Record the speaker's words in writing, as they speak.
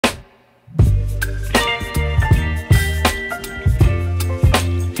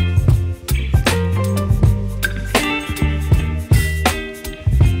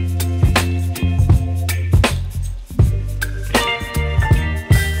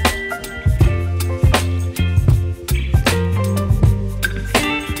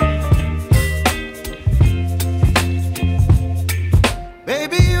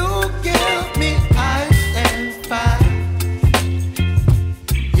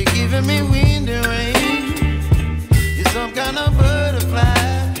giving me wind and rain. You're some kind of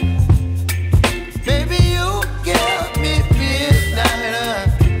butterfly. Baby, you give me midnight.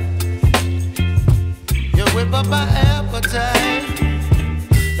 You whip up my appetite.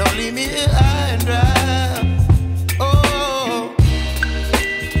 Don't leave me here high and dry. Oh,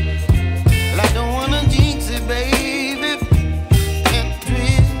 well, I don't wanna jinx it, baby. Can't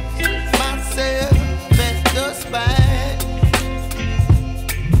twist myself at the spine.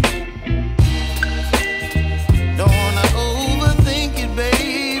 Don't wanna overthink it,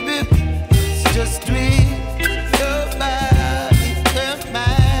 baby. It's just twist your body and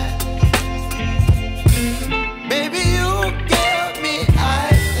mine. Baby, you give me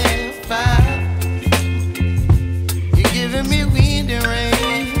ice and fire. You're giving me wind and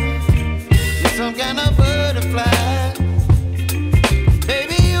rain. You're some kind of butterfly.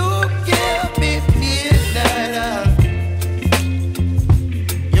 Baby, you give me midnight.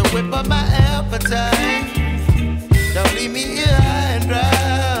 You whip up my appetite. Don't leave me here high and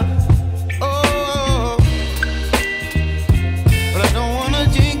dry. Oh, but I don't wanna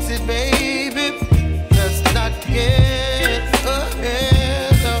jinx it, baby. Let's not get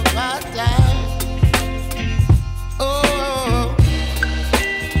ahead of my time. Oh,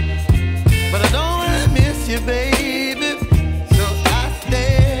 but I don't wanna miss you, baby. So I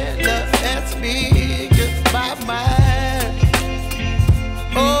stand up and speak just my mind.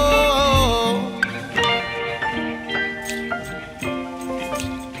 Oh.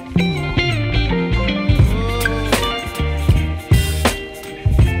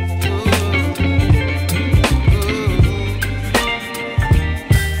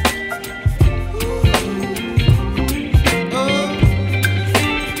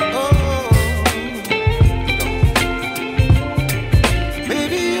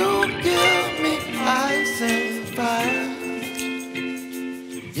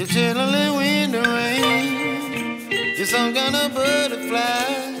 You're chilling wind and rain. You're some kind of butterfly.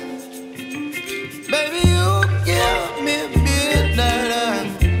 Baby, you give me midnight.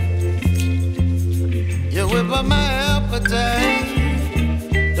 You whip up my appetite.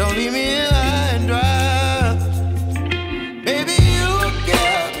 Don't leave me